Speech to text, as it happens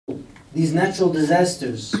these natural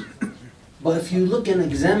disasters. But if you look and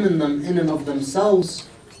examine them in and of themselves,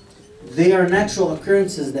 they are natural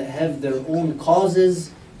occurrences that have their own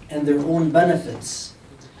causes and their own benefits.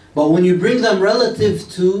 But when you bring them relative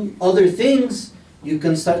to other things, you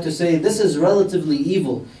can start to say, this is relatively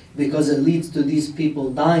evil because it leads to these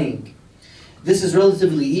people dying. This is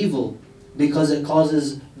relatively evil because it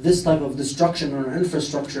causes this type of destruction on our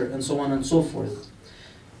infrastructure, and so on and so forth.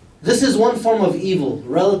 This is one form of evil,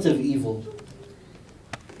 relative evil.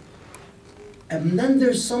 And then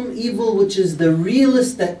there's some evil which is the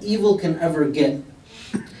realest that evil can ever get.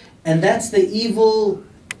 And that's the evil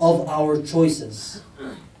of our choices.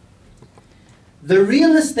 The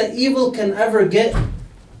realest that evil can ever get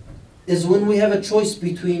is when we have a choice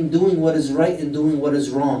between doing what is right and doing what is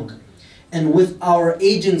wrong. And with our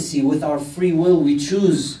agency, with our free will, we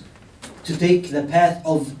choose to take the path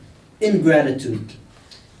of ingratitude.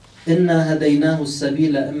 إِنَّا هَدَيْنَاهُ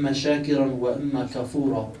السَّبِيلَ إِمَّا شَاكِرًا وَإِمَّا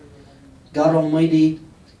كَفُورًا. God Almighty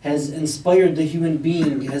has inspired the human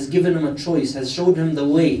being, has given him a choice, has showed him the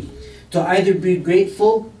way to either be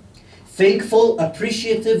grateful, thankful,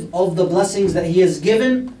 appreciative of the blessings that He has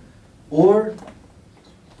given, or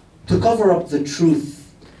to cover up the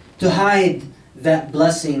truth, to hide that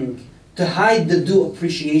blessing, to hide the due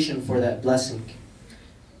appreciation for that blessing.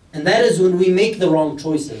 And that is when we make the wrong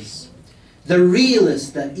choices. The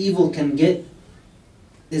realest that evil can get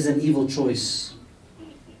is an evil choice.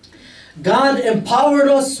 God empowered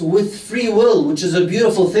us with free will, which is a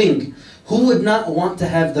beautiful thing. Who would not want to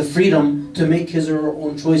have the freedom to make his or her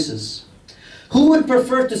own choices? Who would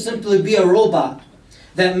prefer to simply be a robot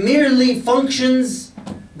that merely functions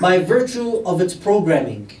by virtue of its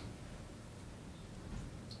programming?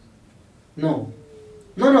 No.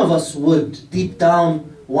 None of us would, deep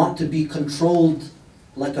down, want to be controlled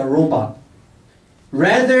like a robot.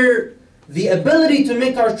 Rather, the ability to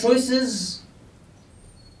make our choices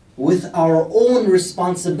with our own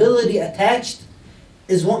responsibility attached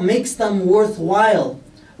is what makes them worthwhile.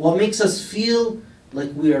 What makes us feel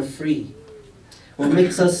like we are free. What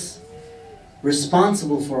makes us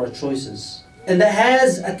responsible for our choices. And that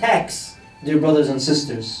has attacks, dear brothers and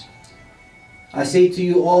sisters. I say to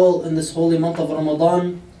you all in this holy month of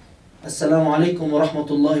Ramadan, Assalamu alaikum wa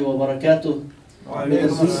rahmatullahi wa barakatuh. May the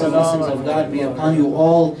peace and blessings of God be upon you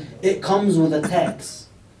all. It comes with attacks.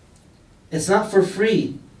 It's not for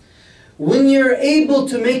free. When you're able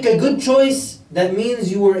to make a good choice, that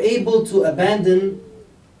means you were able to abandon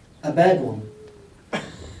a bad one.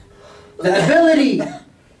 The ability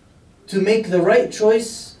to make the right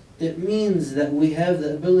choice, it means that we have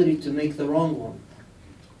the ability to make the wrong one.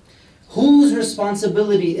 Whose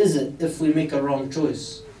responsibility is it if we make a wrong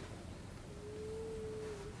choice?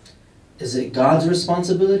 Is it God's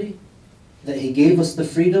responsibility that He gave us the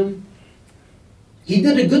freedom? He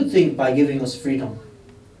did a good thing by giving us freedom,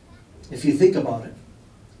 if you think about it.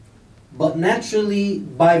 But naturally,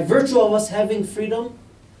 by virtue of us having freedom,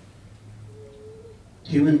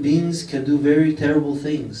 human beings can do very terrible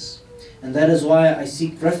things. And that is why I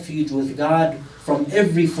seek refuge with God from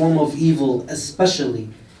every form of evil, especially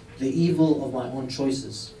the evil of my own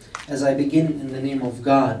choices. As I begin in the name of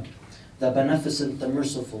God, the Beneficent, the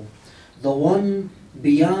Merciful, the one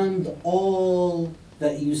beyond all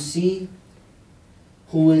that you see,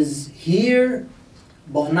 who is here,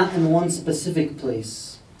 but not in one specific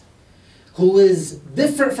place, who is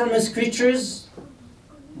different from His creatures,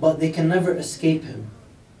 but they can never escape Him.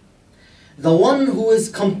 The one who is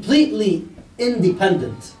completely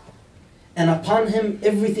independent, and upon Him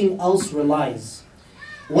everything else relies.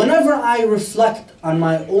 Whenever I reflect on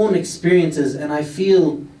my own experiences and I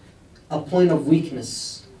feel a point of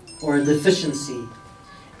weakness or a deficiency,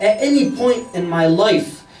 at any point in my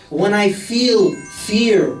life, when I feel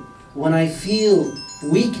fear, when I feel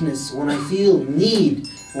weakness, when I feel need,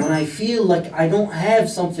 when I feel like I don't have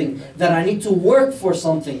something, that I need to work for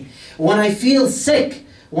something, when I feel sick,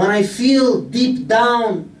 when I feel deep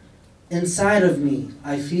down inside of me,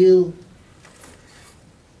 I feel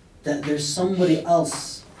that there's somebody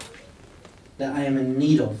else that I am in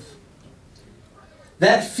need of.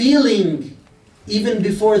 That feeling, even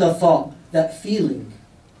before the thought, that feeling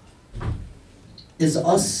is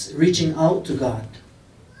us reaching out to God.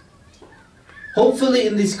 Hopefully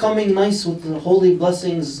in these coming nights with the holy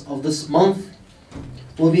blessings of this month,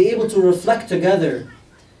 we'll be able to reflect together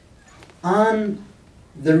on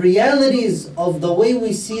the realities of the way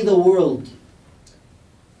we see the world,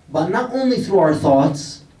 but not only through our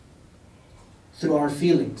thoughts, through our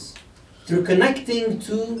feelings, through connecting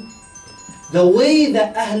to the way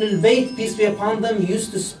that Ahlul Bayt, peace be upon them,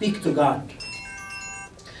 used to speak to God.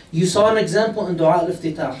 You saw an example in Dua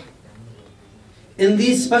al-Iftitah. In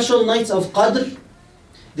these special nights of Qadr,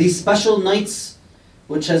 these special nights,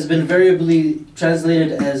 which has been variably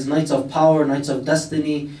translated as nights of power, nights of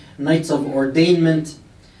destiny, nights of ordainment,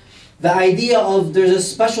 the idea of there's a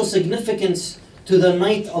special significance to the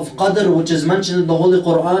night of Qadr, which is mentioned in the Holy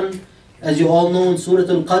Quran, as you all know in Surah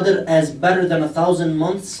Al-Qadr, as better than 1,000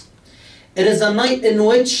 months. It is a night in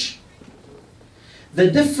which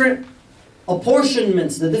the different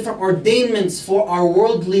apportionments, the different ordainments for our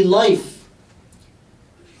worldly life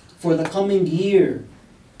for the coming year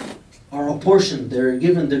are apportioned, they're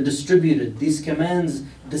given, they're distributed. These commands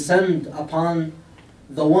descend upon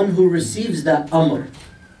the one who receives that amr,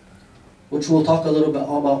 which we'll talk a little bit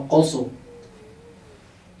about also.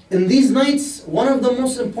 In these nights, one of the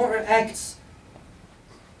most important acts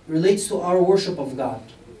relates to our worship of God.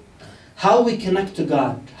 How we connect to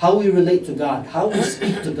God, how we relate to God, how we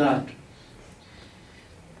speak to God.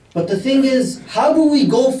 But the thing is, how do we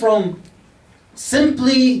go from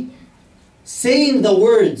simply saying the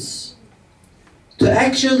words to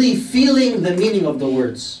actually feeling the meaning of the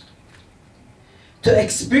words? To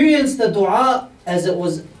experience the dua as it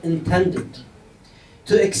was intended.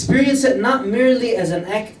 To experience it not merely as an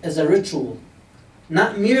act, as a ritual.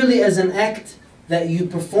 Not merely as an act that you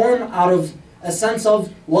perform out of a sense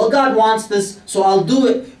of, well, God wants this, so I'll do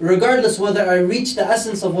it regardless whether I reach the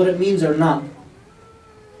essence of what it means or not.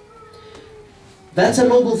 That's a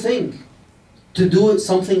noble thing, to do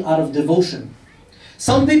something out of devotion.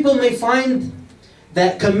 Some people may find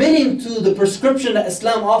that committing to the prescription that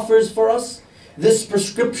Islam offers for us, this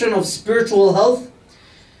prescription of spiritual health,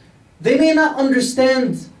 they may not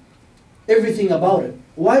understand everything about it.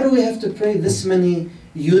 Why do we have to pray this many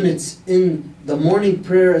units in the morning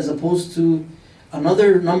prayer as opposed to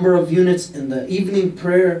another number of units in the evening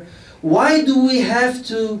prayer? Why do we have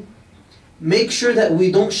to make sure that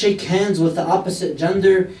we don't shake hands with the opposite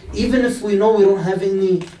gender, even if we know we don't have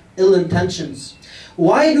any ill intentions?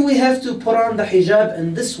 Why do we have to put on the hijab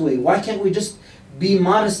in this way? Why can't we just be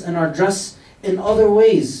modest in our dress in other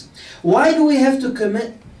ways? Why do we have to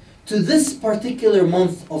commit to this particular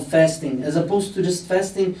month of fasting as opposed to just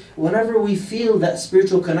fasting whenever we feel that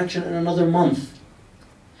spiritual connection in another month?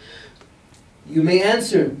 You may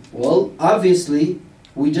answer, well, obviously,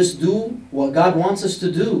 we just do what God wants us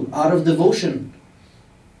to do out of devotion.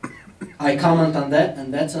 I comment on that,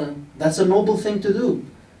 and that's a noble thing to do.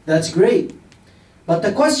 That's great. But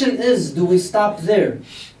the question is, do we stop there?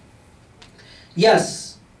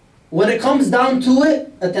 Yes. When it comes down to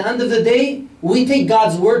it, at the end of the day, we take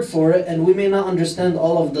God's word for it, and we may not understand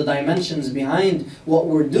all of the dimensions behind what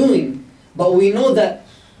we're doing, but we know that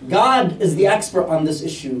God is the expert on this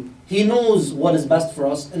issue. He knows what is best for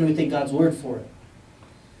us, and we take God's word for it.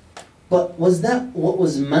 But was that what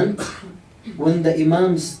was meant when the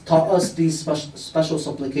Imams taught us these special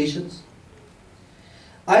supplications?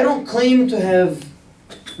 I don't claim to have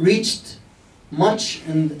reached much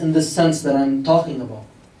in the sense that I'm talking about.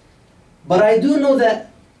 But I do know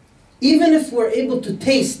that even if we're able to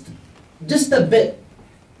taste just a bit,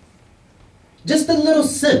 just a little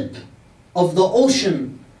sip of the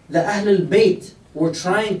ocean that Ahlul Bayt were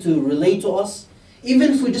trying to relate to us,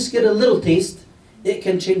 even if we just get a little taste, it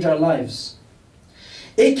can change our lives.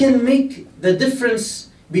 It can make the difference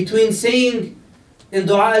between saying in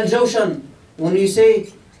Dua al-Jawshan, when you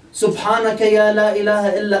say, Subhanaka ya la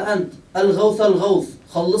ilaha illa ant, al-Ghawth al-Ghawth,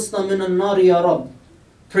 khallisna min al-nar ya Rab.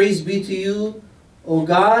 Praise be to you, O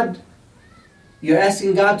God. You're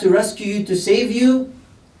asking God to rescue you, to save you.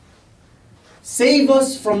 Save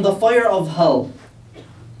us from the fire of hell,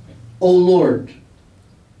 O Lord.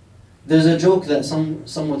 There's a joke that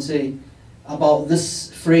some would say about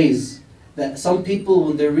this phrase, that some people,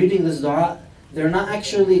 when they're reading this dua, they're not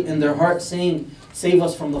actually in their heart saying, save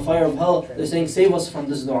us from the fire of hell. They're saying, save us from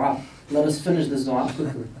this dua. Let us finish this dua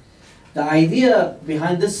quickly. The idea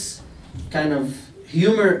behind this kind of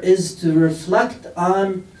humor is to reflect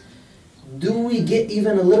on, do we get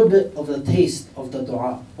even a little bit of the taste of the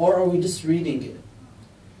dua, or are we just reading it?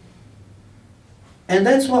 And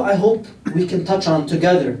that's what I hope we can touch on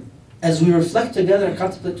together. As we reflect together and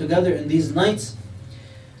contemplate together in these nights,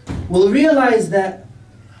 we'll realize that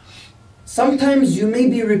sometimes you may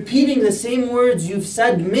be repeating the same words you've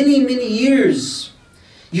said many, many years.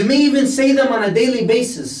 You may even say them on a daily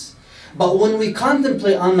basis. But when we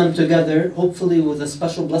contemplate on them together, hopefully with a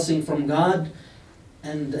special blessing from God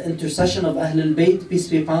and the intercession of Ahlul Bayt, peace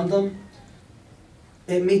be upon them,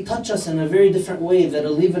 it may touch us in a very different way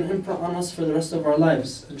that'll leave an imprint on us for the rest of our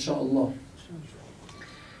lives, inshaAllah.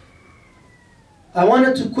 I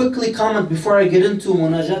wanted to quickly comment before I get into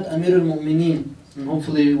Munajat Amir al-Mu'mineen, and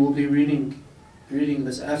hopefully we'll be reading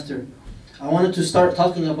this after. I wanted to start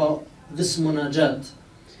talking about this munajat.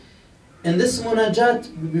 In this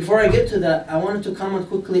munajat, before I get to that, I wanted to comment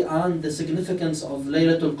quickly on the significance of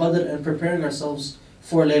Laylatul Qadr and preparing ourselves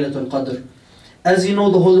for Laylatul Qadr. As you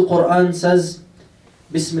know, the Holy Quran says,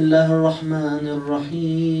 Bismillah ar-Rahman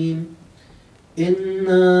ar-Rahim,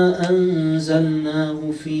 Inna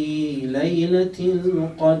anzalnahu fi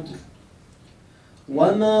laylatil Qadr,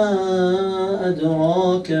 wa ma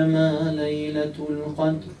adraka ma laylatul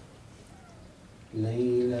Qadr.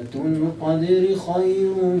 ليلة القدر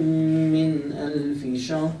خير من ألف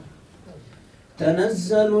شهر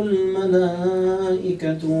تنزل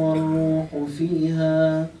الملائكة والروح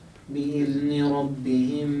فيها بإذن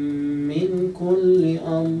ربهم من كل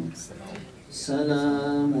أمر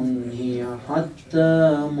سلام هي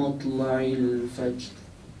حتى مطلع الفجر.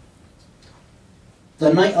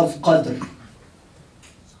 The night of Qadr.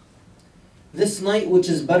 This night, which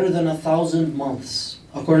is better than 1,000 months.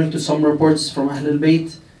 According to some reports from Ahlul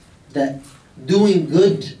Bayt, that doing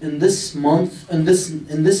good in this month, in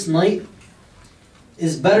this night,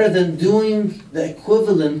 is better than doing the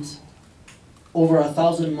equivalent over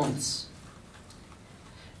 1,000 months.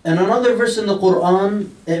 And another verse in the Quran,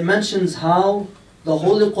 it mentions how the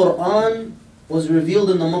Holy Quran was revealed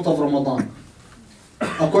in the month of Ramadan.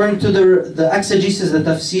 According to the exegesis, the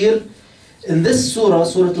tafsir, in this surah,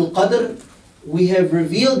 Surah Al-Qadr, we have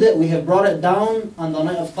revealed it, we have brought it down on the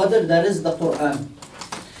night of Qadr, that is the Quran.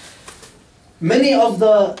 Many of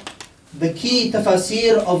the key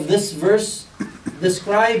tafasir of this verse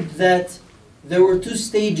described that there were two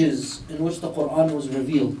stages in which the Quran was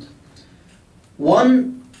revealed.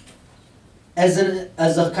 One, as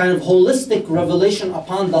a kind of holistic revelation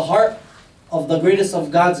upon the heart of the greatest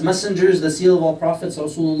of God's messengers, the seal of all prophets,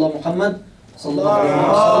 Rasulullah Muhammad,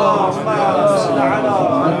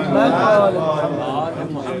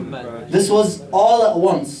 this was all at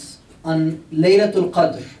once on Laylatul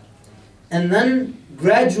Qadr. And then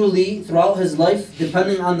gradually throughout his life,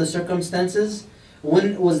 depending on the circumstances, when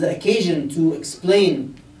it was the occasion to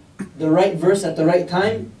explain the right verse at the right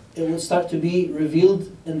time, it would start to be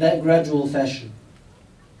revealed in that gradual fashion.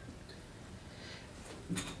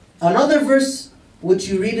 Another verse which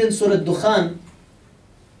you read in Surah Dukhan,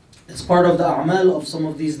 it's part of the a'mal of some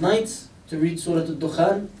of these nights, to read Surah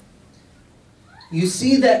Al-Dukhan. You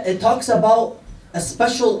see that it talks about a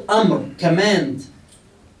special amr, command.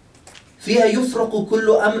 فِيهَا يُفْرَقُ كُلُّ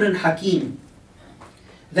أَمْرٍ حَكِيمٍ.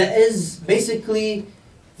 That is basically,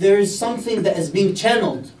 there is something that is being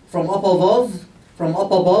channeled from up above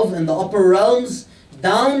in the upper realms,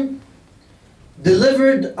 down,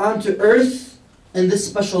 delivered onto earth in this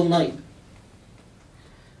special night.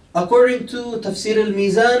 According to Tafsir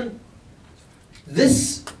al-Mizan,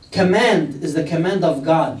 this command is the command of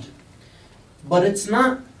God. But it's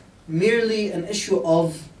not merely an issue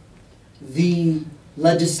of the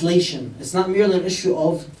legislation. It's not merely an issue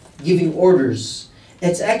of giving orders.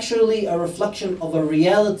 It's actually a reflection of a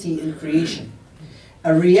reality in creation.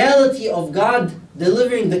 A reality of God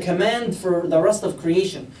delivering the command for the rest of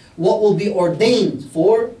creation. What will be ordained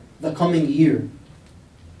for the coming year.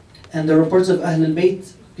 And the reports of Ahlul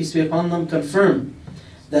Bayt, peace be upon them, confirm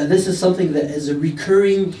that this is something that is a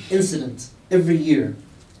recurring incident every year.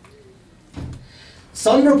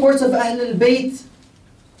 Some reports of Ahlul Bayt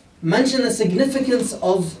mention the significance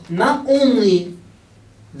of not only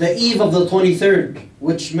the eve of the 23rd,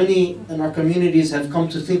 which many in our communities have come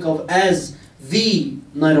to think of as the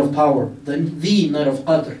night of power, the night of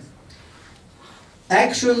Qadr.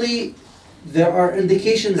 Actually, there are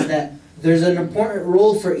indications that there's an important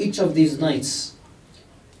role for each of these nights.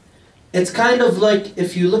 It's kind of like,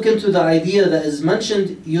 if you look into the idea that is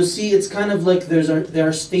mentioned, you'll see it's kind of like there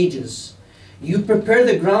are stages. You prepare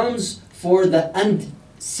the grounds for the end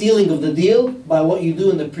sealing of the deal by what you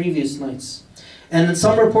do in the previous nights. And in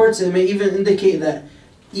some reports, it may even indicate that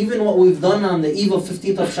even what we've done on the eve of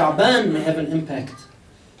 15th of Sha'ban may have an impact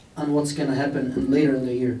on what's going to happen later in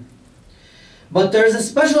the year. But there's a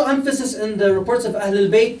special emphasis in the reports of Ahlul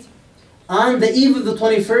Bayt on the eve of the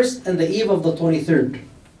 21st and the eve of the 23rd.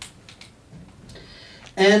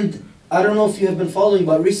 And I don't know if you have been following,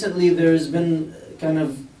 but recently there's been kind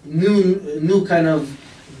of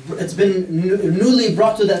it's been newly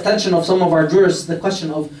brought to the attention of some of our jurists, the question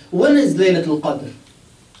of when is Laylatul Qadr?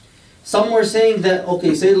 Some were saying that,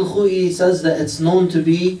 okay, Sayyid al-Khou'i says that it's known to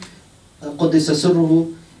be, Quddisa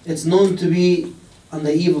Sirruhu, it's known to be on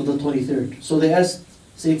the eve of the 23rd. So they asked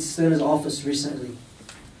Sayyid Sistani's office recently,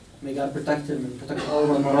 may God protect him and protect all of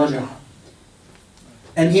our Maraja.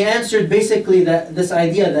 And he answered basically that this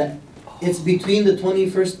idea that it's between the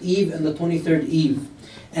 21st eve and the 23rd eve.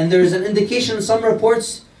 And there's an indication in some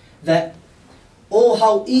reports that, oh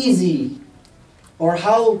how easy, or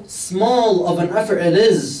how small of an effort it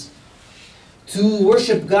is to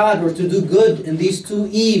worship God or to do good in these 2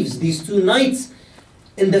 eves, these 2 nights,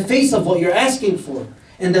 in the face of what you're asking for,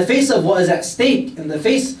 in the face of what is at stake, in the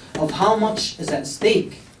face of how much is at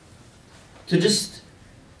stake. To just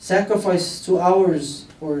sacrifice 2 hours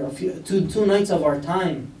or two nights of our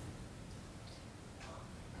time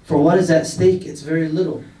for what is at stake, it's very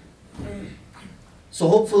little. So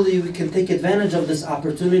hopefully we can take advantage of this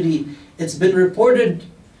opportunity. It's been reported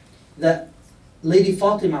that Lady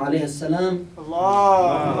Fatima alayhi salam,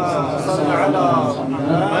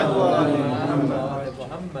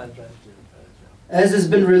 as has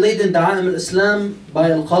been related in Da'a'im al-Islam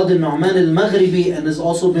by Al-Qadi Nu'man al-Maghribi, and has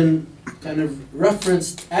also been kind of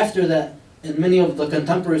referenced after that in many of the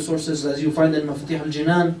contemporary sources, as you find in Mafatih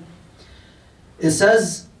al-Jinan, it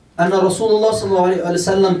says, أن رسول الله صلى الله عليه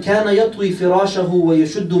وسلم كان يطوي فراشه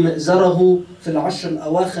ويشد مئزره في العشر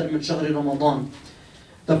الأواخر من شهر رمضان.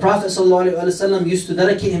 The Prophet صلى الله عليه وسلم used to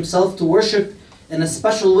dedicate himself to worship in a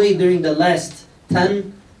special way during the last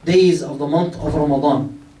 10 days of the month of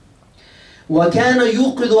Ramadan. وكان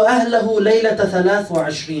يوقظ أهله ليلة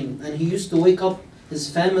 23, and he used to wake up his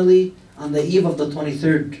family on the eve of the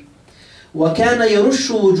 23rd. وكان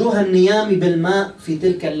يرش وجوه النيام بالماء في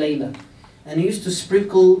تلك الليلة, and he used to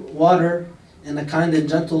sprinkle water in a kind and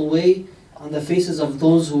gentle way on the faces of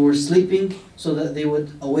those who were sleeping so that they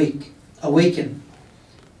would awaken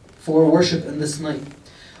for worship in this night.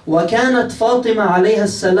 وكانت فاطمة عليها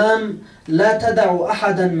السلام لا تدع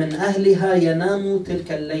أحدا من أهلها ينام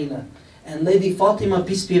تلك الليلة. And Lady Fatima,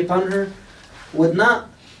 peace be upon her, would not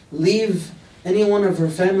leave any one of her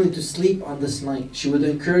family to sleep on this night. She would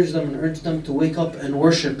encourage them and urge them to wake up and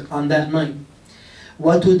worship on that night.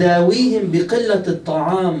 وتداويهم بقلة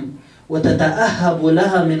الطعام وتتأهب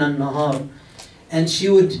لها من النهار. And she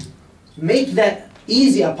would make that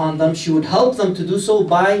easy upon them. She would help them to do so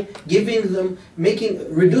by giving them,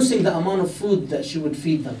 reducing the amount of food that she would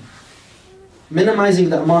feed them. Minimizing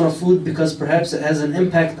the amount of food because perhaps it has an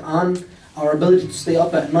impact on our ability to stay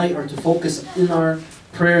up at night or to focus in our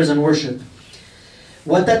prayers and worship.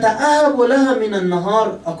 وَتَتَأَهَبُ لَهَا مِنَ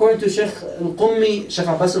النَّهَارِ. According to Shaykh al-Qummi, Shaykh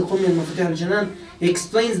Abbas al-Qummi in Mafatih al-Jinan, he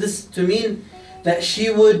explains this to mean that she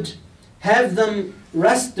would have them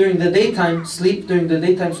rest during the daytime, sleep during the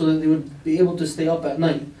daytime, so that they would be able to stay up at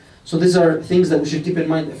night. So these are things that we should keep in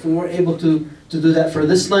mind. If we were able to do that for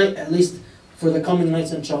this night, at least for the coming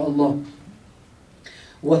nights, inshaAllah.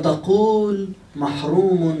 وَتَقُولُ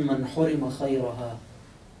مَحْرُومٌ مَنْ حُرِمَ خَيْرَهَا.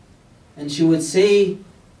 And she would say,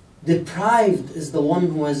 deprived is the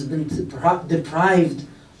one who has been deprived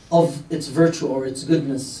of its virtue or its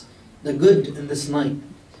goodness, the good in this night.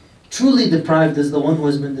 Truly deprived is the one who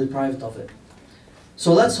has been deprived of it.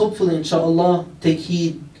 So let's hopefully, inshaAllah, take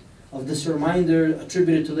heed of this reminder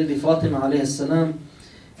attributed to Lady Fatima alayhi salam,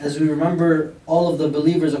 as we remember all of the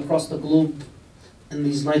believers across the globe in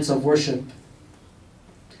these nights of worship.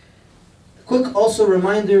 Quick also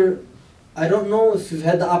reminder, I don't know if you've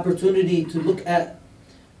had the opportunity to look at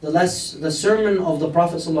the sermon of the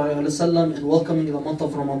Prophet ﷺ in welcoming the month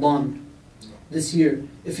of Ramadan this year.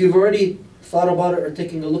 If you've already thought about it or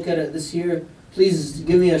taking a look at it this year, please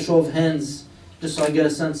give me a show of hands, just so I get a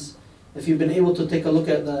sense. If you've been able to take a look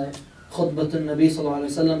at the Khutbat al-Nabi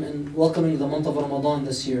ﷺ in welcoming the month of Ramadan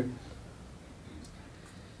this year.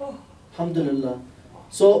 Alhamdulillah.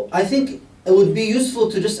 So I think it would be useful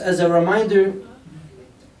to just as a reminder,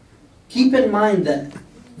 keep in mind that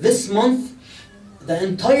this month, the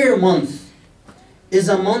entire month, is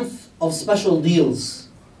a month of special deals.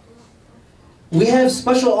 We have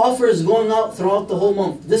special offers going out throughout the whole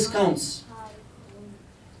month, discounts.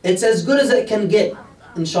 It's as good as it can get,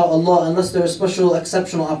 inshaAllah, unless there are special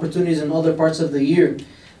exceptional opportunities in other parts of the year.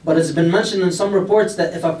 But it's been mentioned in some reports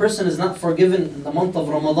that if a person is not forgiven in the month of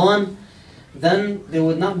Ramadan, then they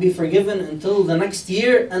would not be forgiven until the next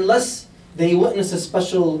year unless they witness a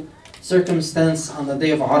special circumstance on the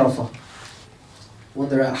day of Arafah, when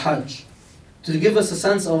they're at Hajj. To give us a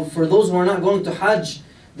sense of, for those who are not going to Hajj,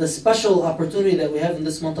 the special opportunity that we have in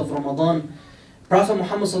this month of Ramadan. Prophet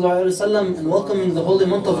Muhammad ﷺ, in welcoming the holy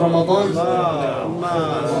month of Ramadan,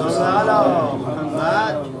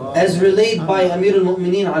 as relayed by Amir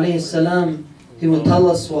al-Mu'mineen alayhi salam, he would tell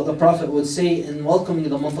us what the Prophet would say in welcoming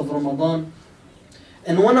the month of Ramadan.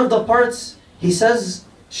 In one of the parts, he says,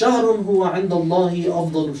 شَهْرٌ هُوَ عِنْدَ اللَّهِ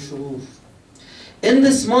أَفْضَلُ الشُّهُورِ. In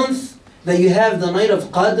this month that you have the night of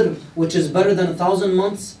Qadr, which is better than 1,000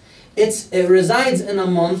 months, it resides in a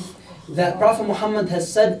month that Prophet Muhammad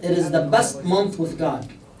has said it is the best month with God.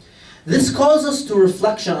 This calls us to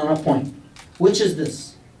reflection on a point, which is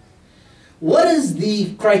this. What is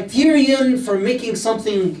the criterion for making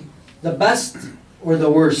something the best or the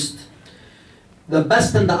worst? The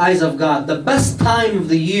best in the eyes of God. The best time of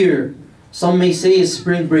the year, some may say is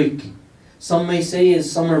spring break. Some may say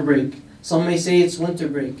is summer break. Some may say it's winter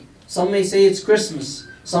break. Some may say it's Christmas.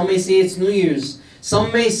 Some may say it's New Year's.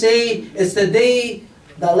 Some may say it's the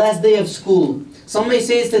last day of school. Some may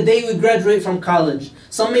say it's the day we graduate from college.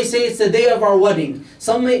 Some may say it's the day of our wedding.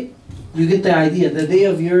 You get the idea, the day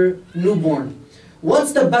of your newborn.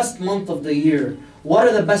 What's the best month of the year? What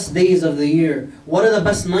are the best days of the year? What are the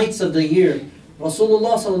best nights of the year?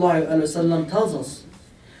 Rasulullah ﷺ tells us.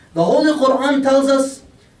 The Holy Quran tells us,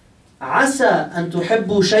 عَسَى أَن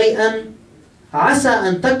تُحِبُّوا شَيْئًا عَسَى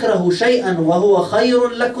أَن تَكْرَهُوا شَيْئًا وَهُوَ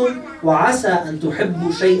خَيْرٌ لَكُمْ وَعَسَى أَن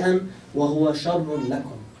تُحِبُّوا شَيْئًا وَهُوَ شَرٌ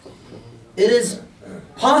لَكُمْ. It is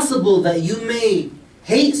possible that you may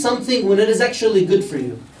hate something when it is actually good for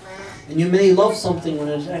you. And you may love something when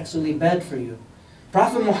it is actually bad for you.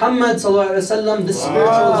 Prophet Muhammad ﷺ, the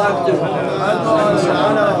spiritual doctor,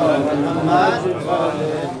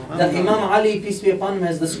 that Imam Ali, peace be upon him,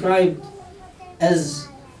 has described as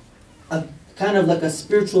a kind of like a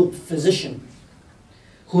spiritual physician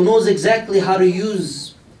who knows exactly how to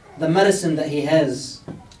use the medicine that he has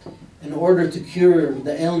in order to cure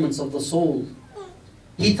the ailments of the soul.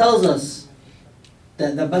 He tells us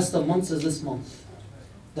that the best of months is this month.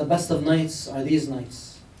 The best of nights are these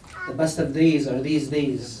nights. The best of days are these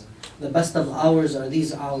days. The best of hours are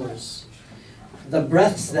these hours. The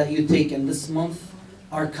breaths that you take in this month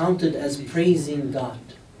are counted as praising God.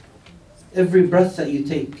 Every breath that you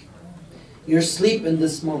take. Your sleep in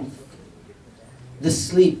this month. This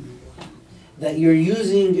sleep that you're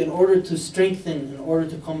using in order to strengthen, in order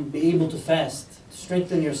to be able to fast. To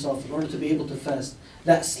strengthen yourself in order to be able to fast.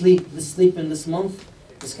 That sleep, the sleep in this month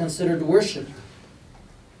is considered worship.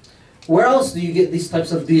 Where else do you get these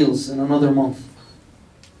types of deals in another month?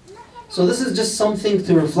 So this is just something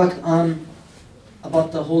to reflect on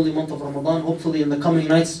about the holy month of Ramadan. Hopefully in the coming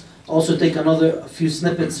nights, also take a few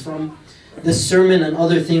snippets from this sermon and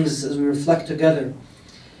other things as we reflect together.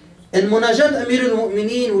 In Munajat Amir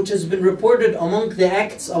al-Mu'mineen, which has been reported among the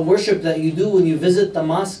acts of worship that you do when you visit the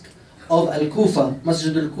mosque of Al-Kufa,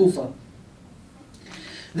 Masjid al-Kufa.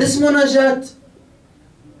 This Munajat,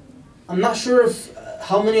 I'm not sure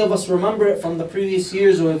how many of us remember it from the previous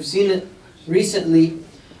years or have seen it recently,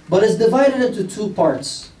 but it's divided into two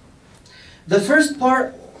parts. The first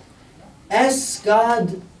part asks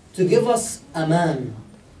God to give us aman,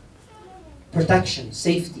 protection,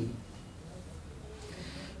 safety.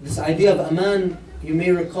 This idea of aman, you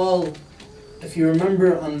may recall, if you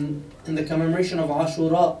remember in the commemoration of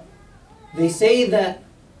Ashura, they say that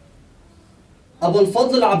Abu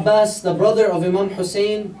al-Fadl al-Abbas, the brother of Imam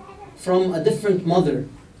Hussein, from a different mother.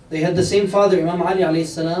 They had the same father, Imam Ali alayhi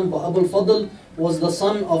salam, but Abu al-Fadl was the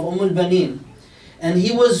son of al-Banin. And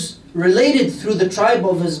he was related through the tribe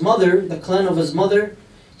of his mother, the clan of his mother.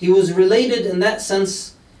 He was related in that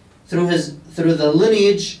sense through the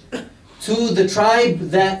lineage to the tribe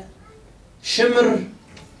that Shimr,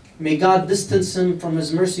 may God distance him from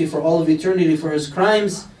his mercy for all of eternity for his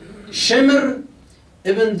crimes. Shimr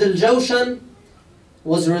ibn Diljawshan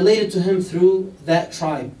was related to him through that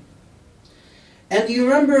tribe. And you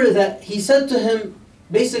remember that he said to him,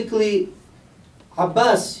 basically,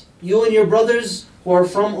 Abbas, you and your brothers who are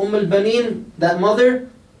from al-Banin, that mother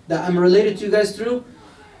that I'm related to you guys through,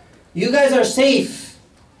 you guys are safe.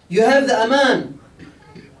 You have the aman.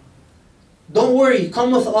 Don't worry,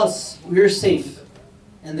 come with us. We're safe.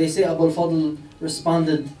 And they say Abu al-Fadl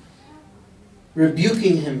responded,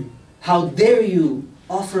 rebuking him, how dare you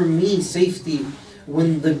offer me safety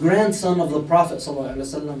when the grandson of the Prophet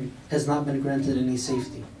ﷺ has not been granted any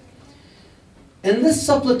safety. In this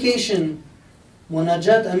supplication,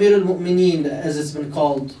 Munajat Amir al-Mu'mineen, as it's been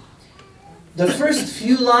called, the first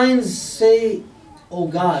few lines say, "O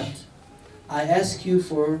God, I ask you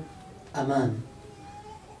for aman.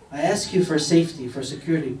 I ask you for safety, for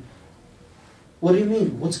security." What do you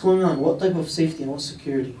mean? What's going on? What type of safety and what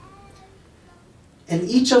security? And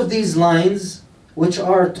each of these lines, which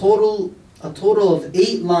are a total of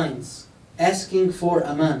 8 lines, asking for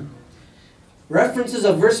aman, references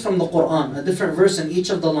a verse from the Quran, a different verse in each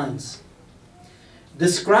of the lines,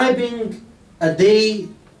 describing a day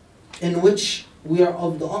in which we are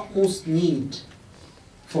of the utmost need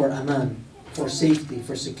for aman, for safety,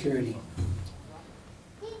 for security.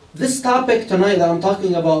 This topic tonight that I'm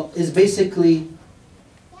talking about is basically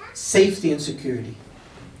safety and security.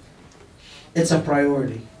 It's a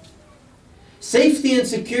priority. Safety and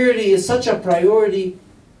security is such a priority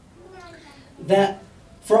that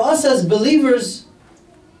for us as believers,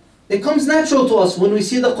 it comes natural to us when we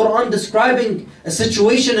see the Quran describing a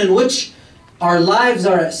situation in which Our lives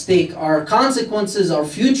are at stake. Our consequences, our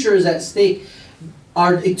future is at stake.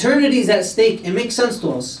 Our eternity is at stake. It makes sense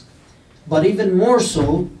to us. But even more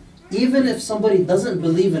so, even if somebody doesn't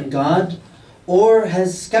believe in God, or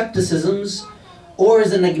has skepticisms, or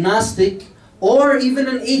is an agnostic, or even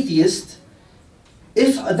an atheist,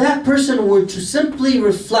 if that person were to simply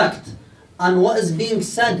reflect on what is being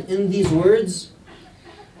said in these words,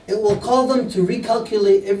 it will call them to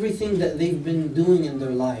recalculate everything that they've been doing in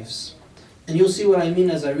their lives. And you'll see what I mean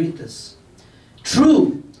as I read this.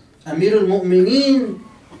 True, Amir al-Mu'mineen,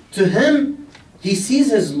 to him, he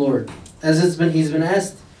sees his Lord. He's been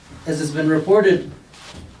asked, as it's been reported,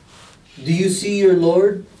 do you see your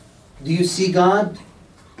Lord? Do you see God?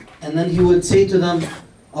 And then he would say to them,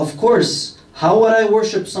 of course, how would I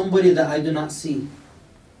worship somebody that I do not see?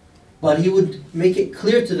 But he would make it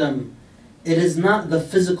clear to them, it is not the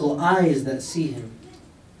physical eyes that see him,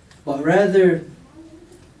 but rather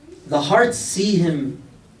the hearts see him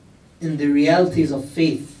in the realities of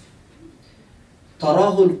faith.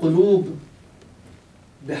 تَرَاهُ الْقُلُوبُ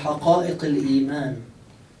بِحَقَائِقِ الْإِيمَانِ.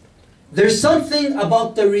 There's something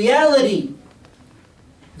about the reality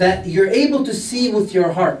that you're able to see with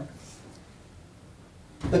your heart.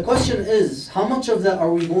 The question is, how much of that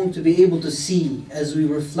are we going to be able to see as we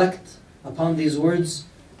reflect upon these words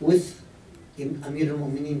with Amir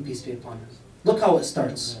al-Mu'mineen, peace be upon him? Look how it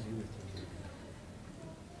starts.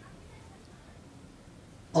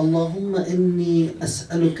 Allahumma inni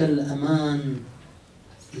as'aluka al-aman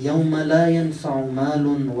yawma la yanfa'u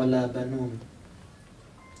malun wa la banun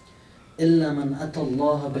illa man ata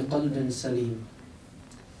Allah biqalbin salim.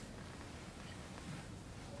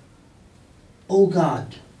 Oh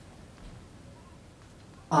God,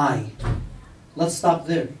 let's stop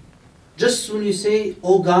there. Just when you say,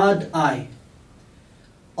 oh God,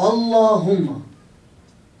 Allahumma,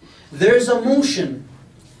 there's a motion,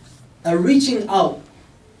 a reaching out,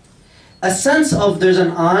 a sense of there's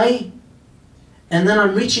an I, and then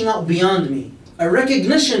I'm reaching out beyond me. A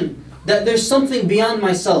recognition that there's something beyond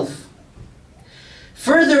myself.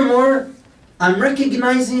 Furthermore, I'm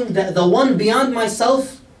recognizing that the one beyond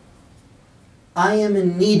myself, I am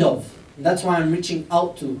in need of. That's why I'm reaching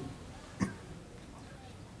out to.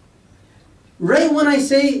 Right when I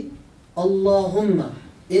say, Allahumma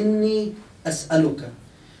inni as'aluka,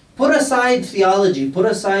 put aside theology, put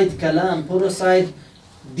aside kalam, put aside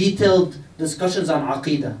detailed discussions on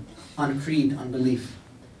aqidah, on creed, on belief.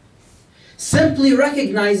 Simply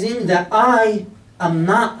recognizing that I am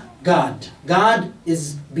not God. God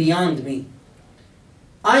is beyond me.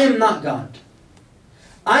 I am not God.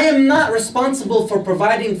 I am not responsible for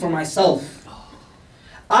providing for myself.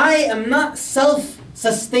 I am not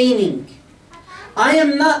self-sustaining. I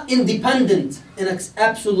am not independent in an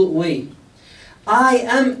absolute way. I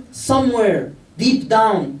am somewhere deep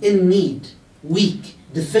down in need, weak,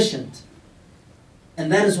 deficient.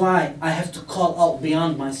 And that is why I have to call out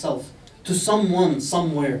beyond myself to someone,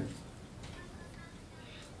 somewhere.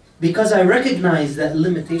 Because I recognize that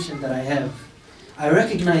limitation that I have. I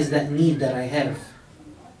recognize that need that I have.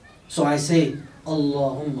 So I say,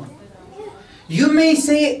 Allahumma. You may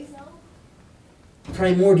say it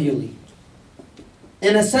primordially,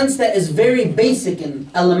 in a sense that is very basic and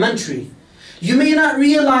elementary. You may not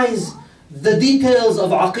realize the details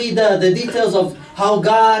of aqidah, the details of how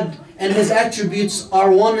God and His attributes are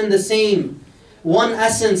one and the same, one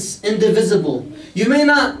essence, indivisible. You may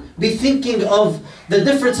not be thinking of the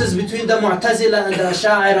differences between the Mu'tazila and the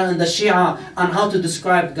Ash'a'ira and the Shia on how to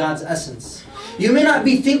describe God's essence. You may not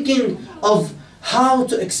be thinking of how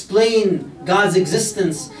to explain God's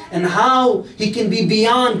existence and how He can be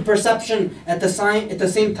beyond perception at the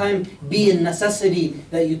same time be a necessity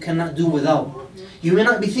that you cannot do without. You may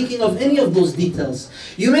not be thinking of any of those details.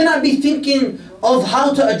 You may not be thinking of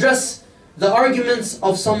how to address the arguments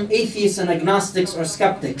of some atheists and agnostics or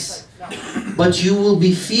skeptics. But you will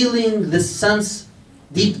be feeling this sense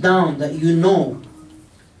deep down that you know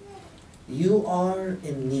you are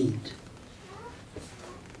in need.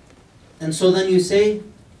 And so then you say,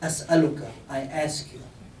 As'aluka, I ask you.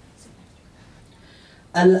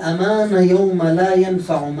 Al-amana yawma la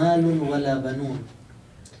yanfa'u malun wa la banun.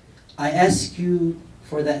 I ask you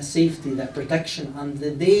for that safety, that protection on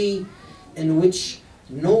the day in which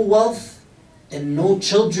no wealth and no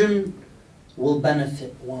children will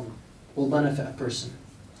benefit a person.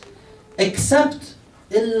 Except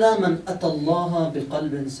illa man atallaha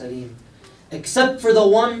biqalbin salim. Except for the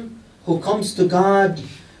one who comes to God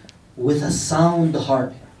with a sound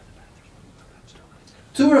heart.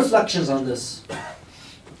 Two reflections on this.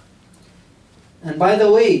 And by the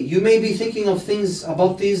way, you may be thinking of things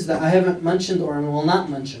about these that I haven't mentioned or will not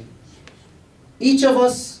mention. Each of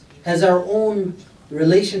us has our own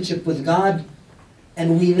relationship with God,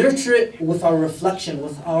 and we nurture it with our reflection,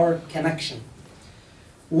 with our connection.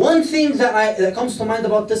 One thing that comes to mind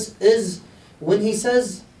about this is when he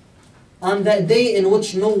says, on that day in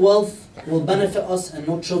which no wealth will benefit us and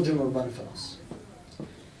no children will benefit us.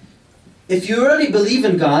 If you already believe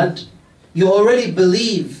in God, you already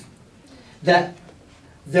believe that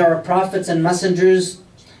there are prophets and messengers,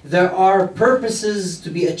 there are purposes to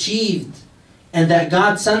be achieved, and that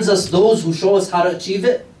God sends us those who show us how to achieve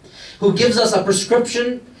it, who gives us a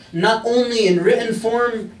prescription, not only in written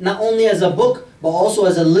form, not only as a book, but also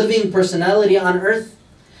as a living personality on earth.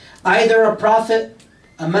 Either a prophet,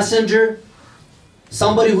 a messenger,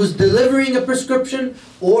 somebody who's delivering a prescription,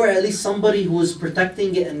 or at least somebody who is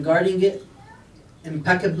protecting it and guarding it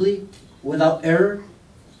impeccably, without error.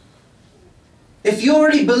 If you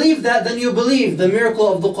already believe that, then you believe the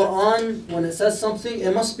miracle of the Quran. When it says something,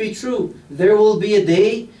 it must be true. There will be a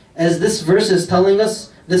day, as this verse is telling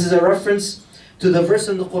us. This is a reference to the verse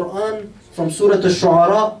in the Quran from Surah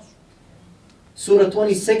Al-Shu'ara, Surah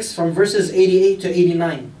 26, from verses 88 to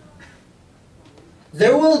 89.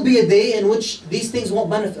 There will be a day in which these things won't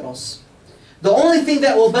benefit us. The only thing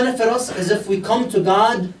that will benefit us is if we come to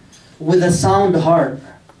God with a sound heart.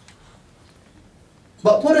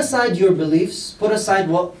 But put aside your beliefs, put aside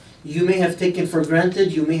what you may have taken for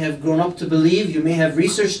granted, you may have grown up to believe, you may have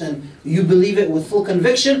researched and you believe it with full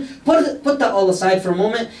conviction. Put that all aside for a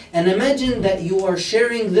moment and imagine that you are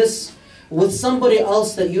sharing this with somebody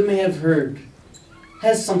else that you may have heard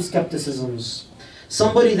has some skepticisms.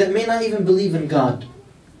 Somebody that may not even believe in God.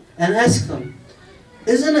 And ask them,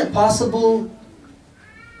 isn't it possible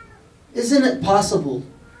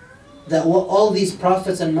that what all these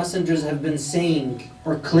prophets and messengers have been saying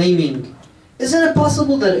or claiming, isn't it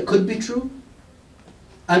possible that it could be true?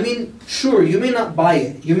 I mean, sure, you may not buy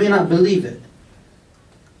it, you may not believe it,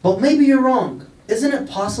 but maybe you're wrong. Isn't it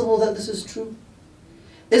possible that this is true?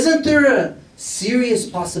 Isn't there a serious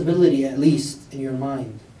possibility, at least in your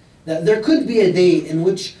mind, that there could be a day in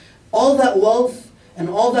which all that wealth and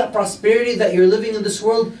all that prosperity that you're living in this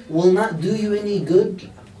world will not do you any good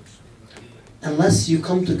unless you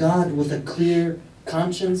come to God with a clear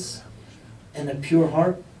conscience and a pure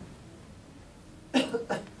heart?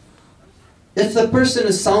 If the person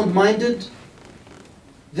is sound-minded,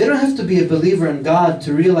 they don't have to be a believer in God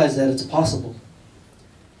to realize that it's possible.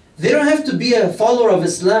 They don't have to be a follower of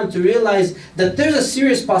Islam to realize that there's a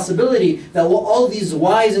serious possibility that what all these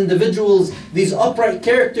wise individuals, these upright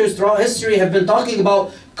characters throughout history have been talking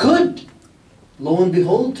about could, lo and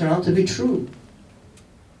behold, turn out to be true.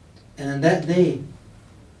 And on that day,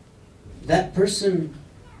 that person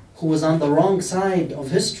who was on the wrong side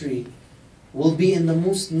of history will be in the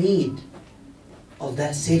most need of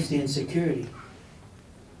that safety and security.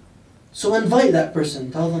 So invite that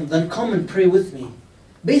person, tell them, then come and pray with me.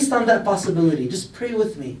 Based on that possibility, just pray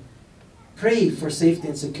with me. Pray for safety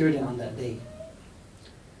and security on that day.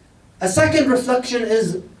 A second reflection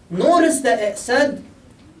is, notice that it said,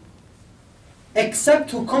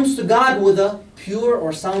 except who comes to God with a pure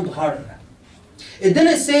or sound heart. It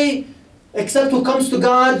didn't say, except who comes to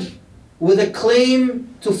God with a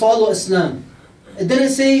claim to follow Islam. It didn't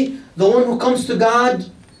say, the one who comes to God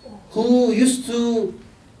who used to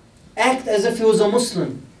act as if he was a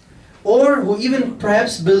Muslim, or who even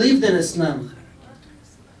perhaps believed in Islam.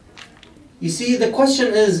 You see, the question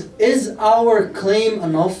is our claim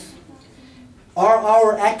enough? Are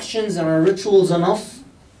our actions and our rituals enough?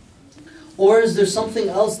 Or is there something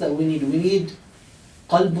else that we need? We need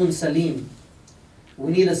qalbun salim.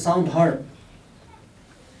 We need a sound heart.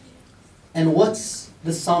 And what's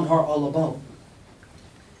the sound heart all about?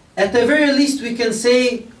 At the very least, we can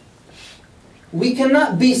say, we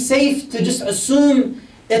cannot be safe to just assume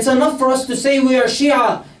it's enough for us to say we are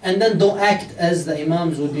Shia and then don't act as the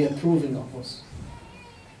Imams would be approving of us.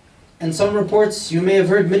 In some reports, you may have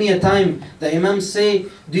heard many a time, the Imams say,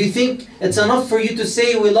 do you think it's enough for you to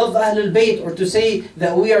say we love Ahlul Bayt or to say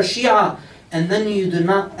that we are Shia and then you do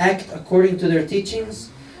not act according to their teachings?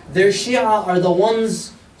 Their Shia are the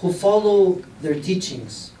ones who follow their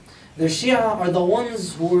teachings. The Shia are the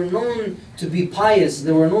ones who were known to be pious,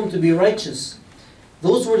 they were known to be righteous.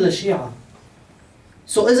 Those were the Shia.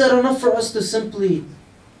 So is it enough for us to simply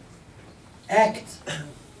act,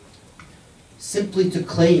 simply to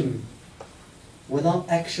claim, without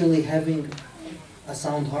actually having a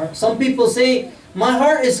sound heart? Some people say, my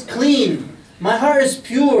heart is clean, my heart is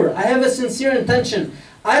pure, I have a sincere intention.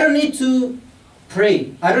 I don't need to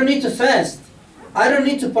pray, I don't need to fast, I don't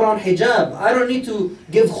need to put on hijab, I don't need to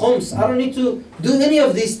give khums, I don't need to do any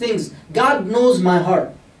of these things. God knows my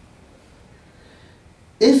heart.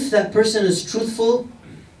 If that person is truthful,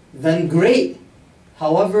 then great.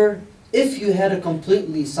 However, if you had a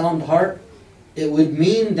completely sound heart, it would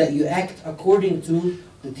mean that you act according to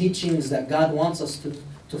the teachings that God wants us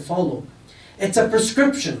to follow. It's a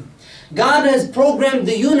prescription. God has programmed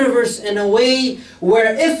the universe in a way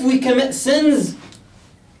where if we commit sins,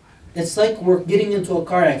 it's like we're getting into a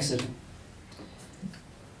car accident.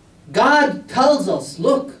 God tells us,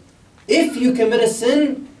 look, if you commit a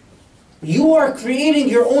sin, you are creating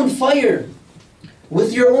your own fire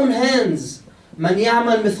with your own hands. مَنْ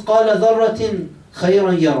يَعْمَلْ مِثْقَالَ ذَرَّةٍ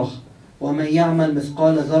خَيْرًا يَرَهُ وَمَنْ يَعْمَلْ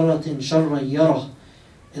مِثْقَالَ ذَرَّةٍ شَرًّا يَرَهُ.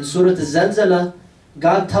 In Surah Al-Zalzalah,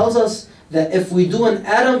 God tells us that if we do an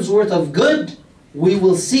atom's worth of good, we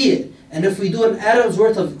will see it. And if we do an atom's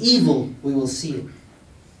worth of evil, we will see it.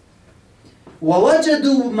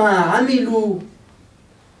 وَوَجَدُوا مَا عَمِلُوا.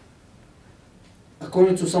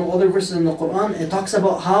 According to some other verses in the Quran, it talks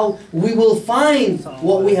about how we will find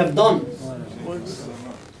what we have done.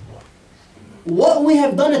 What we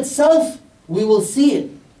have done itself, we will see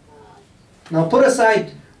it. Now put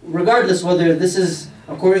aside, regardless whether this is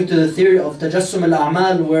according to the theory of tajassum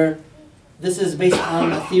al-a'mal, where this is based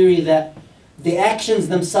on a theory that the actions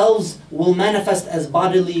themselves will manifest as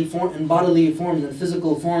bodily forms and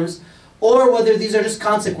physical forms, or whether these are just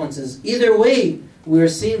consequences. Either way, we are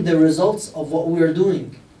seeing the results of what we are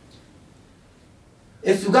doing.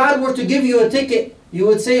 If God were to give you a ticket, you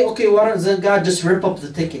would say, okay, why doesn't God just rip up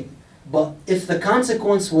the ticket? But if the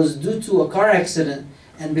consequence was due to a car accident,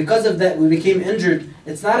 and because of that we became injured,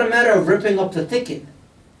 it's not a matter of ripping up the ticket.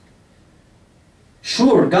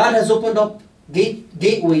 Sure, God has opened up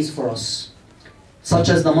gateways for us, such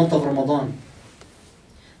as the month of Ramadan.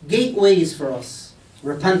 Gateways for us,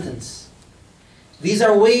 repentance. These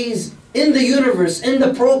are ways in the universe, in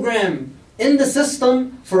the program, in the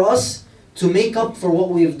system for us to make up for what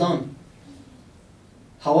we have done.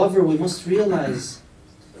 However, we must realize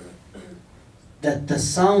that the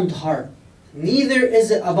sound heart, neither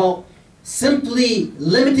is it about simply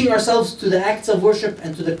limiting ourselves to the acts of worship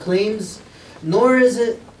and to the claims, nor is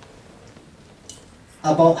it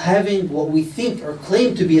about having what we think or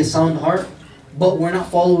claim to be a sound heart, but we're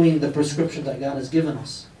not following the prescription that God has given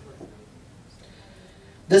us.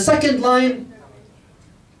 The second line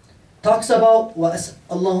talks about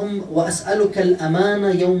اللهم وأسألك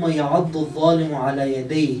الأمان يوم يعض الظالم على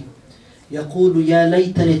يديه يقول يا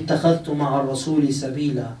ليتني اتخذت مع الرسول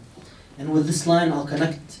سبيلا. And with this line I'll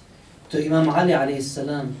connect to Imam Ali alayhi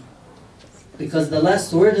salam, because the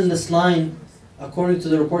last word in this line, according to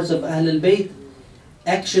the reports of Ahl al-Bayt,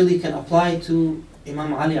 actually can apply to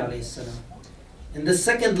Imam Ali alayhi salam. In the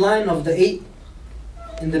second line of the 8,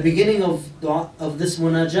 in the beginning of dua, of this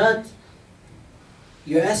munajat,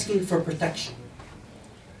 you're asking for protection.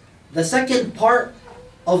 The second part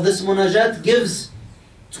of this munajat gives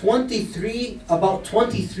about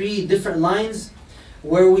 23 different lines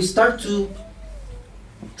where we start to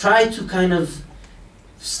try to kind of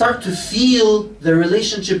start to feel the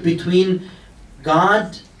relationship between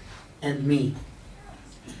God and me,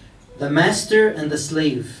 the master and the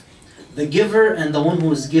slave, the giver and the one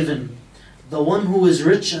who is given, the one who is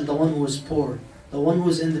rich and the one who is poor, the one who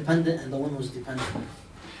is independent and the one who is dependent.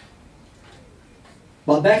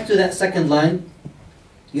 But back to that second line,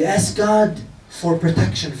 you ask God for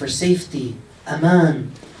protection, for safety,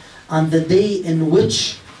 aman, on the day in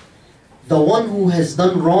which the one who has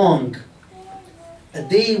done wrong, a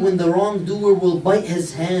day when the wrongdoer will bite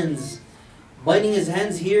his hands. Biting his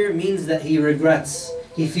hands here means that he regrets,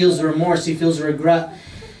 he feels remorse, he feels regret.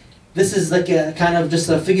 This is like a kind of just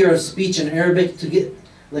a figure of speech in Arabic to get,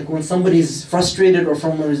 like when somebody's frustrated or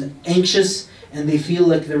someone is anxious and they feel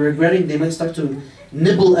like they're regretting, they might start to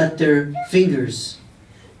nibble at their fingers.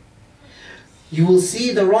 You will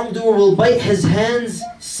see the wrongdoer will bite his hands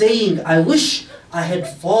saying, I wish I had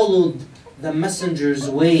followed the messenger's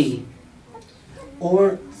way.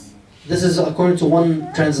 Or, this is according to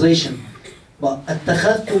one translation, but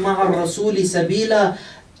اتخذت مع الرسول سبيلا,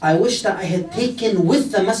 I wish that I had taken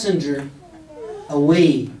with the messenger a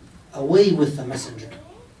way with the messenger,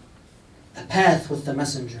 a path with the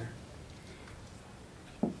messenger.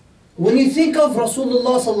 When you think of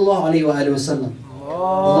Rasulullah sallallahu alayhi wa sallam,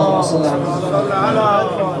 Allahumma salli ala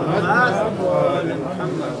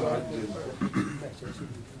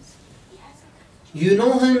you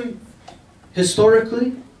know him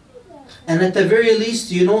historically, and at the very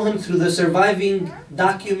least you know him through the surviving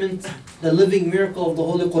document, the living miracle of the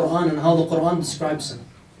Holy Quran and how the Quran describes him.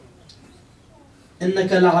 إِنَّكَ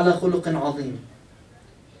لَعَلَى خُلُقٍ عَظِيمٍ.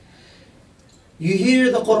 You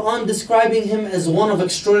hear the Quran describing him as one of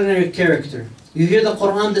extraordinary character. You hear the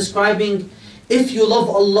Quran describing, if you love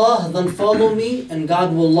Allah, then follow me and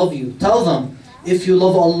God will love you. Tell them, If you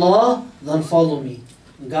love Allah, then follow me.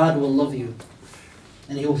 God will love you.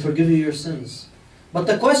 And He will forgive you your sins. But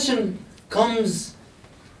the question comes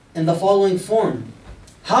in the following form.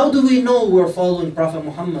 How do we know we're following Prophet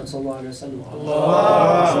Muhammad sallallahu alaihi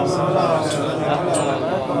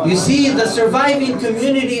wasallam? You see, the surviving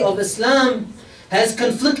community of Islam has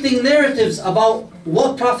conflicting narratives about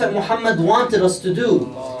what Prophet Muhammad wanted us to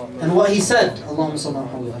do and what he said. Allahumma salli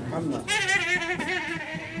ala Muhammad.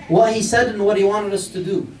 What he said and what he wanted us to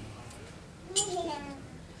do.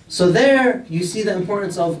 So there you see the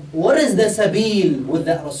importance of what is the sabil with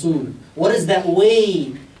that Rasul? What is that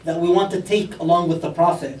way that we want to take along with the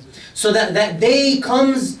Prophet? So that that day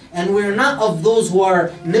comes and we're not of those who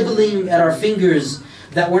are nibbling at our fingers,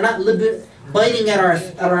 that we're not biting at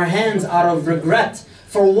our hands out of regret.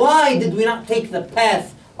 For why did we not take the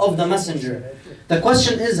path of the Messenger? The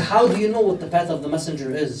question is, how do you know what the path of the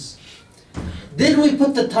Messenger is? Did we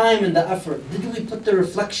put the time and the effort? Did we put the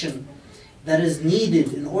reflection that is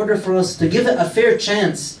needed in order for us to give it a fair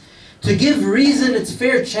chance, to give reason its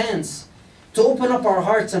fair chance, to open up our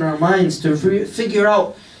hearts and our minds to figure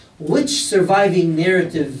out which surviving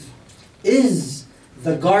narrative is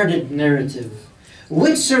the guarded narrative?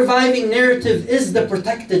 Which surviving narrative is the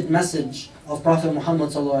protected message of Prophet Muhammad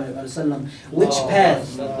sallallahu alaihi wasallam? Which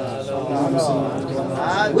path?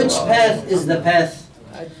 Which path is the path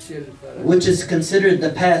which is considered the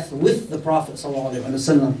path with the Prophet sallallahu alaihi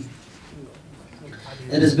wasallam?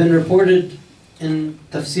 It has been reported in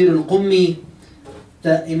Tafsir al-Qummi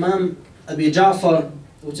that Imam Abi Ja'far,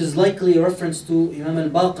 which is likely a reference to Imam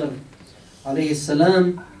al-Baqir alayhi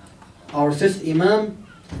salam, our fifth Imam,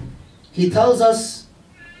 he tells us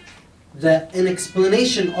that in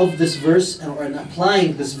explanation of this verse, or in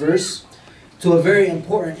applying this verse to a very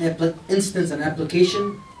important instance and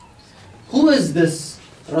application, who is this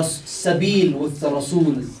sabil with the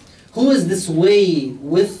Rasul? Who is this way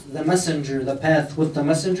with the Messenger, the path with the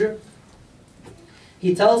Messenger?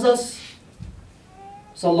 He tells us,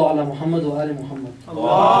 Sallu ala Muhammad wa ali Muhammad.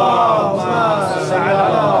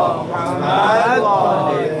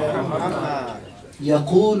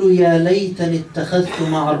 يقول يا ليتني اتخذت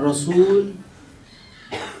مع الرسول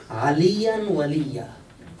عليا وليا.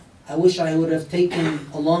 I wish I would have taken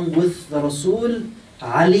along with the Rasul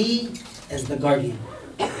Ali as the guardian.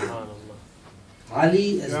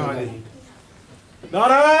 Ali as the guardian.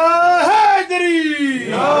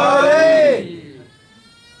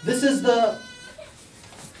 This is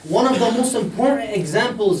one of the most important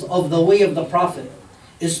examples of the way of the Prophet,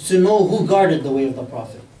 is to know who guarded the way of the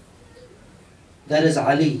Prophet. That is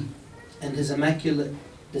Ali and his immaculate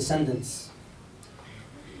descendants.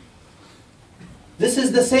 This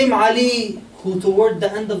is the same Ali who toward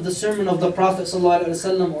the end of the sermon of the Prophet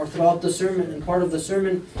ﷺ, or throughout the sermon and part of the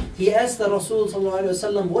sermon, he asked the Rasul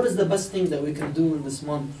ﷺ, what is the best thing that we can do in this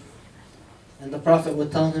month? And the Prophet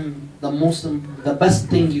would tell him, the best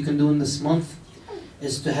thing you can do in this month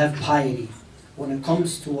is to have piety when it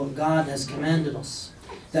comes to what God has commanded us.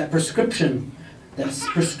 That prescription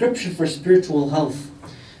for spiritual health.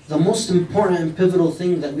 The most important and pivotal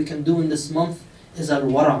thing that we can do in this month is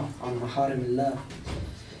al-wara' on maharimillah.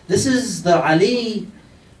 This is the Ali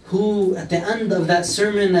who, at the end of that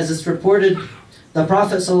sermon, as it's reported, the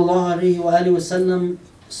Prophet ﷺ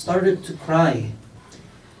started to cry.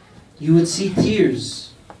 You would see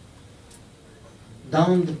tears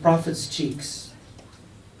down the Prophet's cheeks.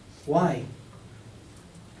 Why?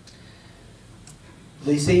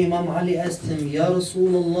 They say Imam Ali asked him, Ya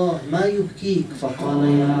Rasulullah, ma yubkik? فقال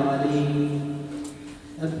يا علي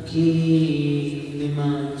أبكي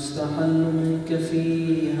لما يستحل منك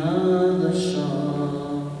في هذا الشهر.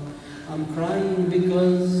 I'm crying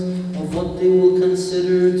because of what they will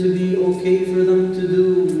consider to be okay for them to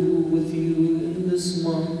do with you in this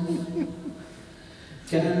month.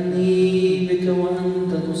 كأني بك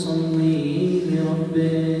وأنت تصلي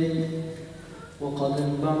لربك وقد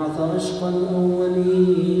انبعث أشقى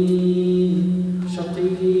الأولين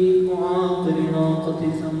شقيق عاقر ناقة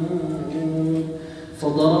ثمود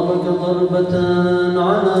فضربك ضربة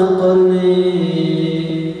على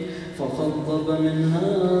قرنك فخضب منها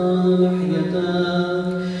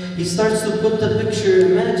لحيتك. He starts to put the picture.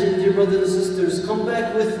 Imagine, dear brothers and sisters, come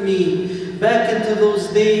back with me, back into those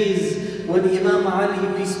days when Imam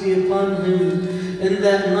Ali, peace be upon him, in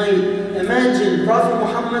that night. Imagine, Prophet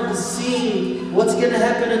Muhammad is seeing what's going to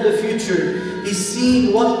happen in the future. He's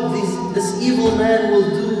seeing what this evil man will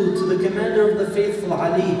do to the commander of the faithful,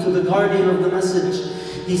 Ali, to the guardian of the message.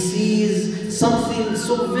 He sees something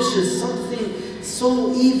so vicious, something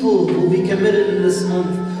so evil will be committed in this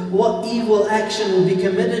month. What evil action will be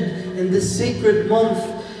committed in this sacred month?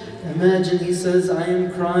 Imagine he says, I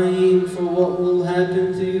am crying for what will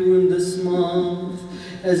happen to you in this month.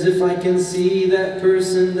 As if I can see that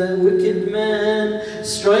person, that wicked man,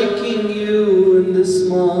 striking you in this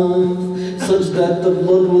month, such that the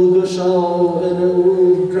blood will gush out and it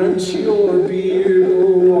will drench your beard,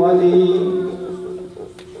 O Ali.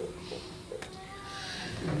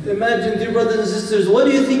 Imagine, dear brothers and sisters, what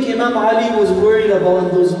do you think Imam Ali was worried about in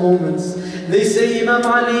those moments? They say Imam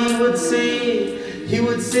Ali would say,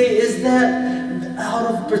 is that out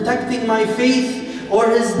of protecting my faith? Or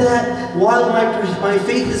is that while my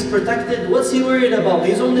faith is protected? What's he worried about?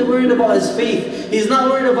 He's only worried about his faith. He's not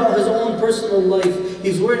worried about his own personal life.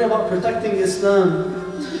 He's worried about protecting Islam.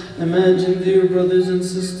 Imagine, dear brothers and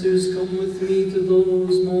sisters, come with me to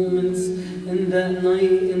those moments in that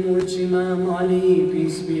night in which Imam Ali,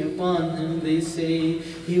 peace be upon him, they say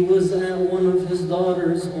he was at one of his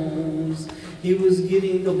daughter's homes. He was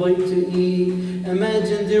getting a bite to eat.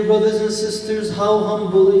 Imagine, dear brothers and sisters, how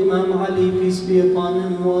humble Imam Ali, peace be upon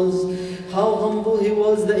him, was. How humble he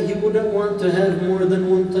was that he wouldn't want to have more than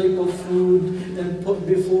one type of food and put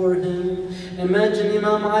before him. Imagine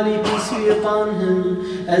Imam Ali, peace be upon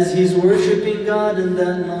him, as he's worshipping God in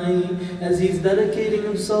that night, as he's dedicating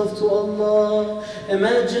himself to Allah.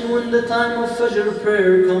 Imagine when the time of Fajr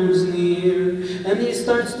prayer comes near, and he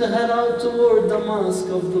starts to head out toward the mosque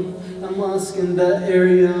in that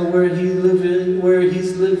area where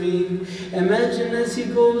he's living. Imagine as he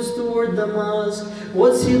goes toward the mosque,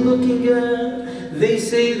 what's he looking at? They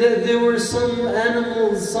say that there were some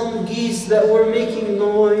animals, some geese that were making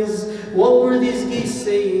noise. What were these geese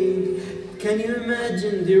saying? Can you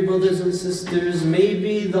imagine, dear brothers and sisters,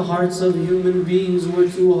 maybe the hearts of human beings were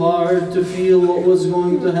too hard to feel what was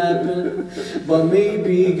going to happen, but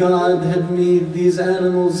maybe God had made these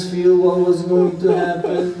animals feel what was going to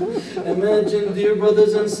happen. Imagine, dear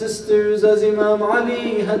brothers and sisters, as Imam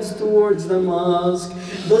Ali heads towards the mosque,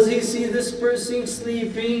 does he see this person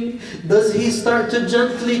sleeping? Does he start to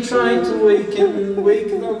gently try to wake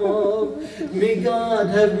them up? May God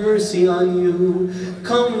have mercy on you.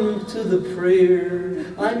 Come to the prayer.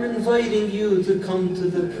 I'm inviting you to come to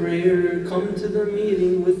the prayer. Come to the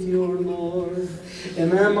meeting with your Lord.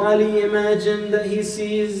 Imam Ali, imagine that he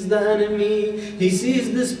sees the enemy. He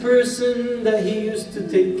sees this person that he used to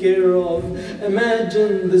take care of.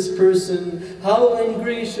 Imagine this person, how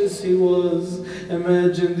ungracious he was.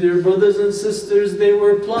 Imagine, dear brothers and sisters, they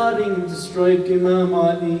were plotting to strike Imam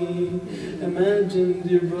Ali. Imagine,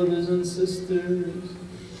 dear brothers and sisters.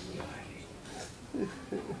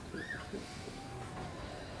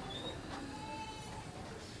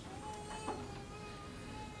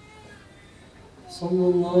 صلى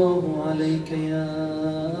الله عليك يا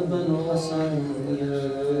أبا الحسن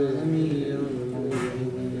يا أمير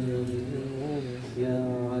المؤمنين يا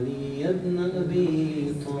علي بن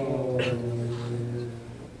أبي طالب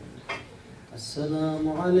السلام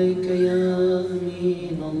عليك يا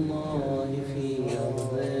أمين الله في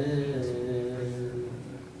أرضه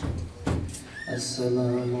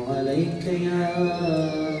السلام عليك يا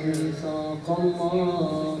ميثاق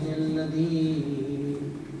الله الذي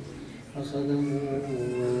أخذه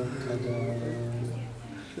وكذا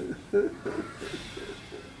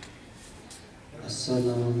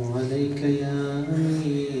السلام عليك يا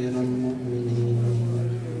أمير المؤمنين.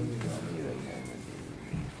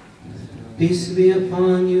 Peace be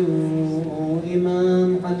upon you, O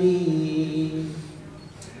Imam Ali.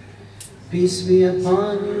 Peace be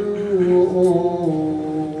upon you,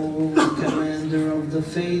 O Commander of the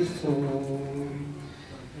Faithful.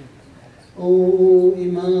 O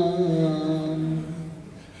Imam,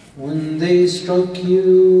 when they struck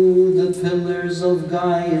you, the pillars of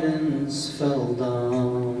guidance fell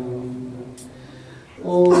down.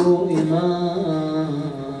 O Imam,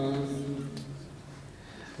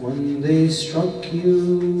 when they struck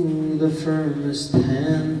you, the firmest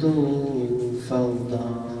handle fell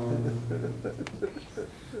down.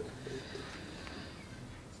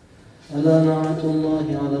 ألا لعنة الله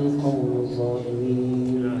على القوم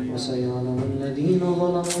الظالمين وسيعلم الذين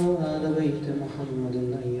ظلموا آل بيت محمد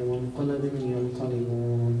أي منقلب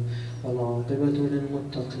ينقلبون والعاقبة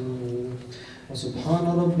للمتقين وسبحان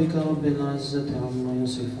ربك رب العزة عما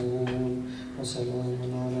يصفون وسلام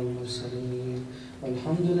على المرسلين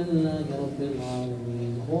والحمد لله رب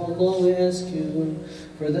العالمين. Oh Allah, we ask you,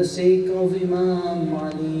 for the sake of Imam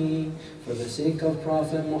Ali, for the sake of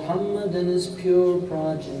Prophet Muhammad and his pure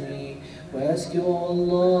progeny, We ask you, O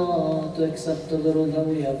Allah, to accept the little that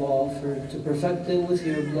we have offered, to perfect it with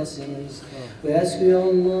your blessings. We ask you, O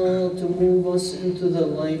Allah, to move us into the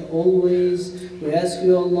light always. We ask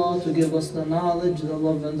you, Allah, to give us the knowledge, the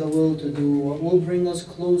love, and the will to do what will bring us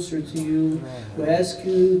closer to you. We ask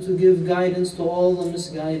you to give guidance to all the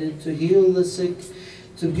misguided, to heal the sick,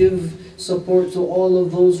 to give support to all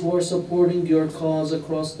of those who are supporting your cause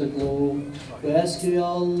across the globe. We ask you, Ya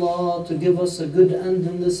Allah, to give us a good end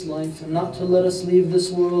in this life and not to let us leave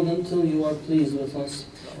this world until you are pleased with us.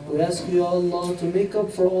 We ask you, Ya Allah, to make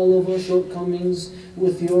up for all of our shortcomings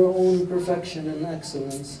with your own perfection and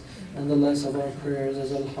excellence. And the last of our prayers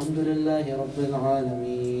is Alhamdulillahi Rabbil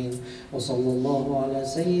Alameen. Wa sallallahu ala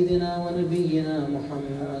Sayyidina wa Nabiyyina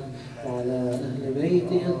Muhammad wa ala ahli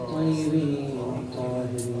baytihi at-tayyibin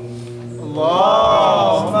at-tahirin.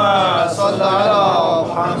 اللهم صل على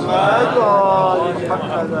محمد وعلى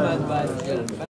محمد